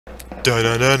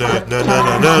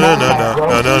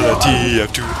Da-na-na-na-na-na-na-na-na-na-na-na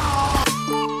TF2.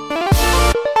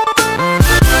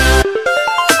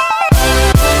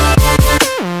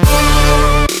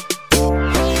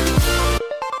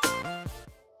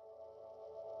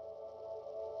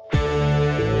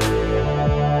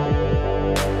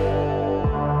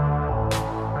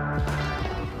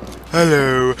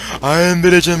 Hello, I am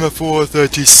Villager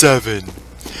 437,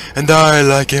 and I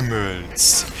like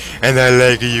emeralds, and I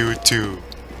like you too.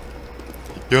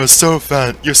 You're so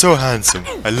handsome.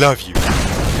 I love you.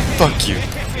 Fuck you.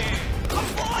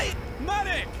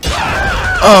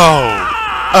 Oh,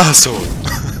 asshole.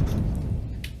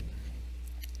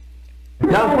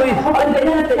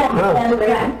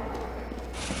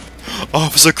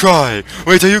 Officer Cry.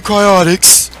 Wait, are you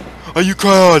Cryotics? Are you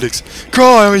Cryotics?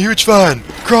 Cry, I'm a huge fan.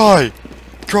 Cry.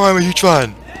 Cry, I'm a huge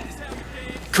fan.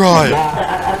 Cry.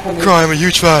 Cry, I'm a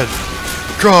huge fan.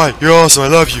 Cry, you're awesome. I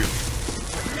love you.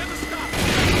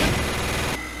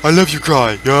 I love you,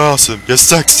 Cry. You're awesome. You're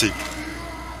sexy.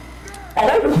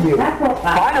 Thank you.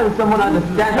 Finally someone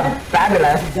understands I'm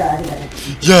fabulous.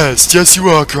 Yes, you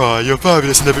are, Cry. You're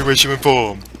fabulous in every way, shape, and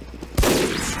form.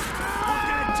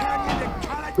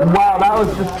 Wow, that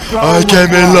was just so I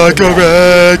came in like a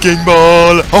wrecking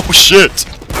ball. Oh shit!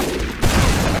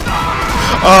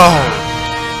 Ow!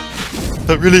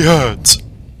 That really hurt.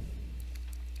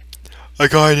 I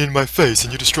got in my face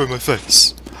and you destroyed my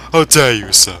face. How dare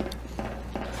you, sir?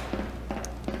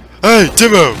 Hey,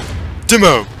 Timo!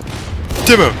 Timo!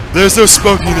 Timo! There's no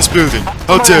smoking in this building.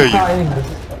 How dare you?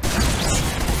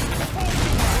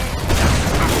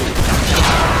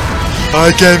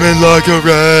 I came in like a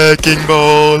wrecking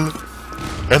ball,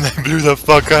 and I blew the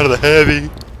fuck out of the heavy.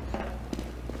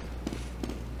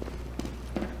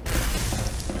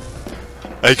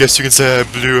 I guess you can say I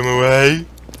blew him away.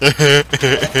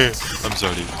 I'm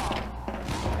sorry.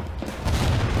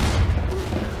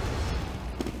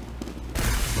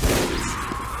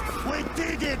 We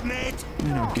did it, mate!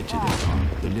 We don't get you that time.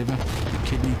 The liver, the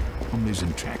kidney, I'm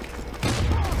losing track.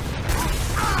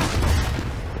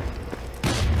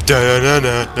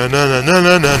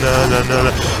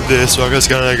 Da-na-na-na-na-na-na-na-na-na. This fucker's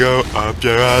gonna go up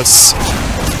your ass.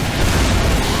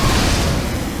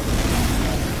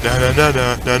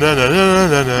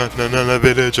 Na-na-na-na-na-na-na-na-na-na-na-na.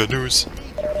 Villager news.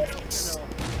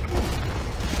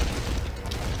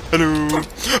 Hello.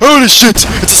 Holy shit!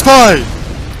 It's a spy!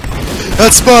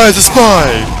 That spy is a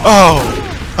spy! Oh!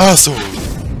 Asshole!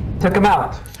 Took him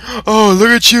out. Oh,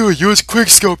 look at you! You was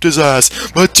quickscoped his ass,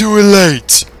 but too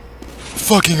late!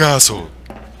 Fucking asshole!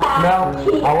 No,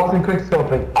 I wasn't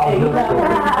quickscoping. I was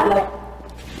no-scoping.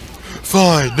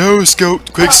 Fine, no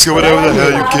scope, quick scope, whatever the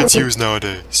hell you kids use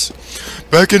nowadays.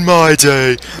 Back in my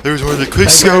day, there was only the quick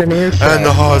scope and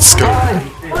the hard scope.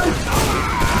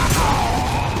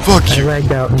 Fuck you.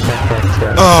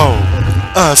 Oh,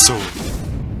 asshole.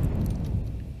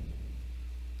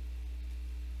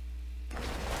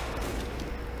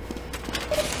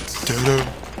 Da-dum,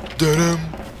 da-dum,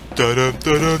 da-dum,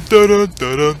 da-dum, da-dum,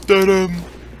 da-dum, da-dum.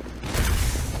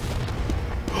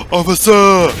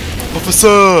 Officer!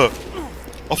 Officer!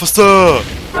 Officer!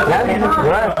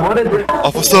 What is it?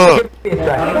 Officer! Give me a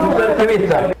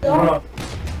sec.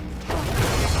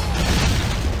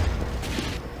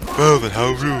 Well then,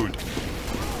 how rude.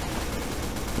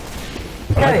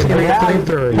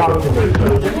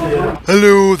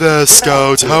 Hello there,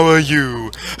 Scout. How are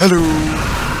you? Hello.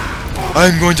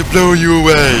 I'm going to blow you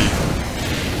away.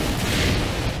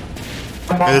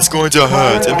 And it's going to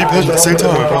hurt and be pleasant at the same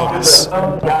time, I promise.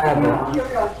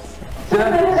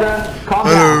 Sir, calm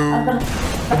Hello. down.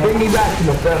 Bring me back to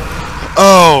the sir.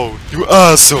 Oh, you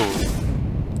asshole.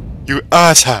 You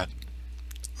asshat.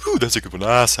 Ooh, that's a good one,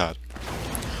 asshat.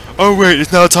 Oh wait,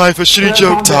 it's now time for shitty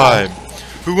joke time.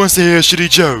 Who wants to hear a shitty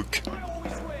joke?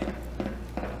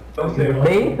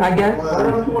 Me, I guess.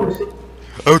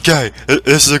 Okay,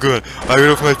 this is a good one. I read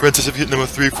off my friend certificate number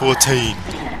 314.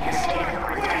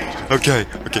 Okay.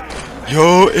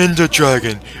 Your Ender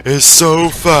Dragon is so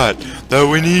fat that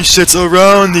when he sits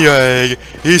around the egg,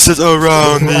 he sits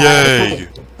around the egg.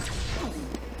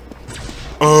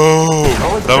 Oh,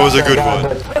 that was a good one.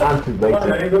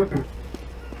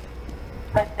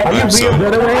 I'm sorry.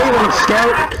 Run away, little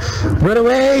scout! Run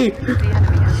away!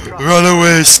 Run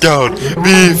away, Scout!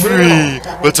 Be free!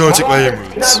 But don't take my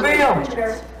emeralds.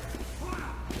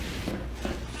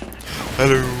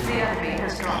 Hello.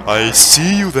 I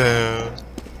see you there.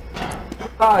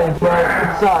 Sorry, bro.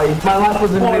 Sorry. My life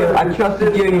wasn't real. I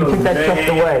trusted you and you took that trust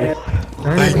away.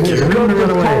 Thank you. Run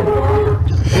away.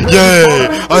 Yay!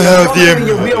 I have the Your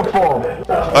real emerald. form.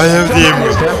 I have the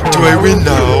emerald. Do I win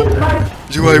now?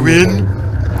 Do I win?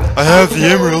 I have the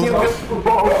emerald.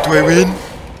 Do I win?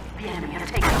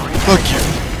 Fuck you.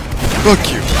 Fuck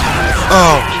you.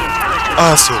 Oh,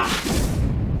 asshole.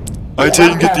 I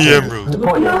didn't get the emerald.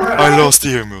 I lost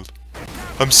the emerald.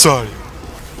 I'm sorry.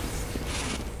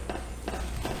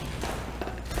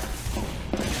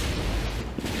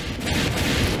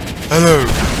 Hello.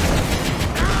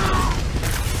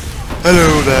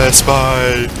 Hello there,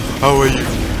 spy. How are you?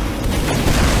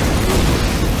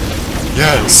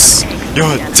 Yes,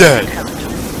 you're dead.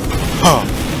 Huh.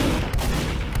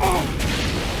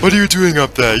 What are you doing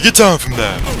up there? Get down from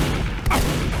there.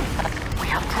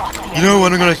 You know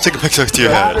what? I'm gonna take a pickaxe to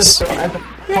your heads. I'm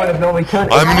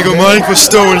gonna go mining for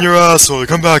stone in your asshole.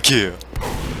 Come back here.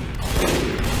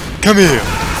 Come here.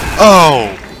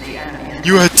 Oh!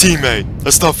 You had teammate.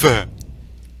 That's not fair.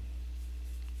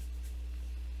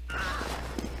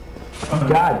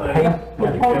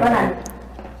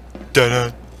 Dun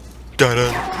dun dun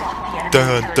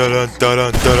dun dun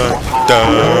dun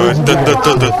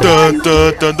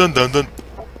dun dun dun dun dun.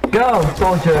 Go,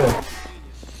 soldier.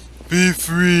 Be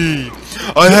free!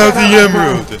 I have the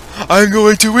emerald! I'm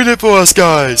going to win it for us,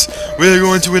 guys! We're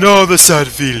going to win all the sad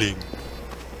feeling.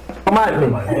 Come at me.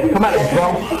 Come at me,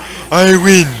 bro. I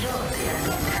win!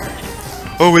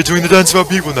 Oh, we're doing the dance of our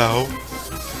people now.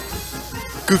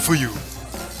 Good for you.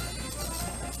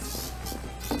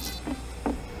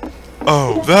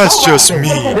 Oh, that's just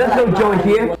mean. There's no joy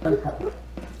here.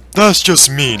 That's just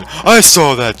mean. I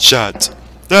saw that chat.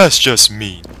 That's just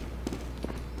mean.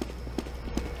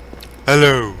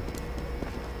 Hello.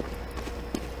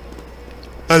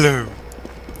 Hello.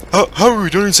 How are we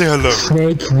doing? Say hello.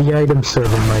 Snake, the item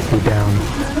server might be down.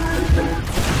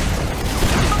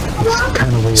 It's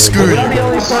kind of weird. Screw You're the you.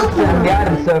 only person in the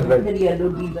item server.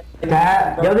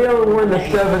 You're the only one in the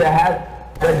server that has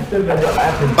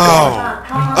Oh,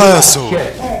 asshole.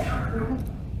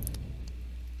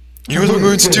 You know what I'm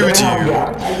going to do to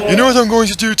you? You know what I'm going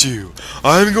to do to you?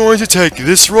 I'm going to take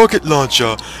this rocket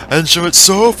launcher and shove it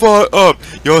so far up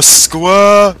your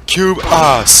square cube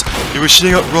ass. You were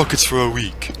shooting out rockets for a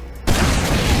week.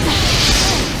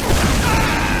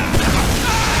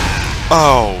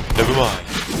 Oh, never mind.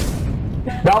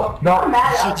 No.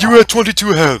 You had 22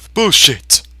 health.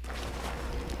 Bullshit.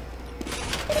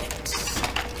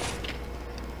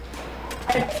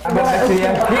 You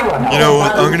know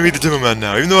what? I'm gonna be the demo man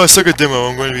now. Even though I suck at demo,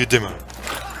 I'm going to be a demo.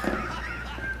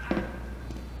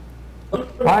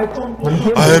 I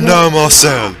am now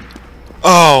Marcel.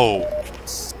 Oh!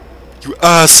 You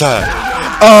asshat!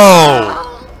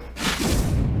 Oh!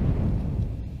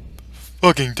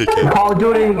 Fucking dickhead. Call of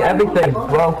Duty everything,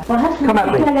 bro. Come at me. Come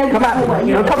at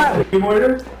me. No, come at me.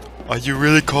 Are you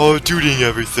really Call of Dutying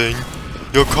everything?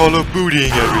 You're Call of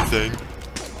Bootying everything.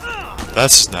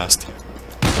 That's nasty.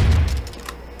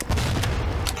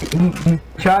 He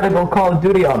tried to go Call of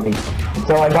Duty on me,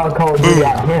 so I got Call of Duty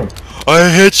on him. I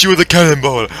hit you with a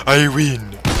cannonball. I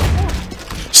win.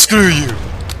 Screw you.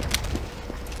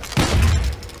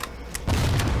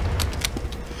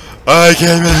 I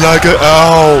came in like a...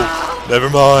 Ow! Never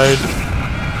mind.